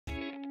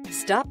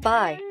Stop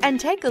by and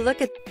take a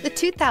look at the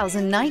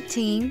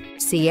 2019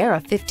 Sierra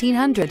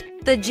 1500.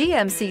 The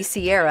GMC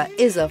Sierra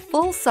is a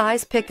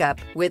full-size pickup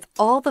with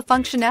all the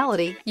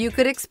functionality you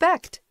could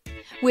expect.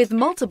 With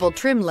multiple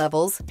trim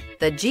levels,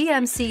 the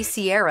GMC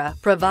Sierra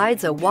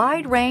provides a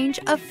wide range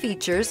of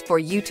features for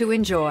you to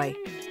enjoy.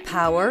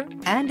 Power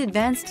and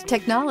advanced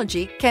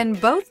technology can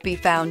both be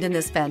found in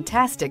this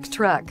fantastic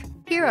truck.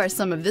 Here are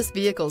some of this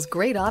vehicle's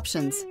great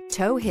options: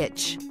 tow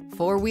hitch,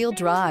 four-wheel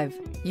drive,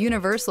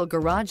 universal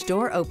garage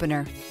door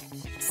opener,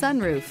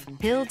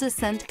 sunroof, hill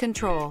descent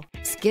control,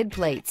 skid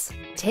plates.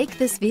 Take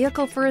this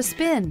vehicle for a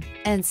spin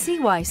and see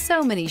why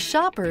so many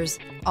shoppers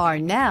are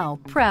now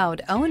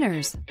proud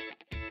owners.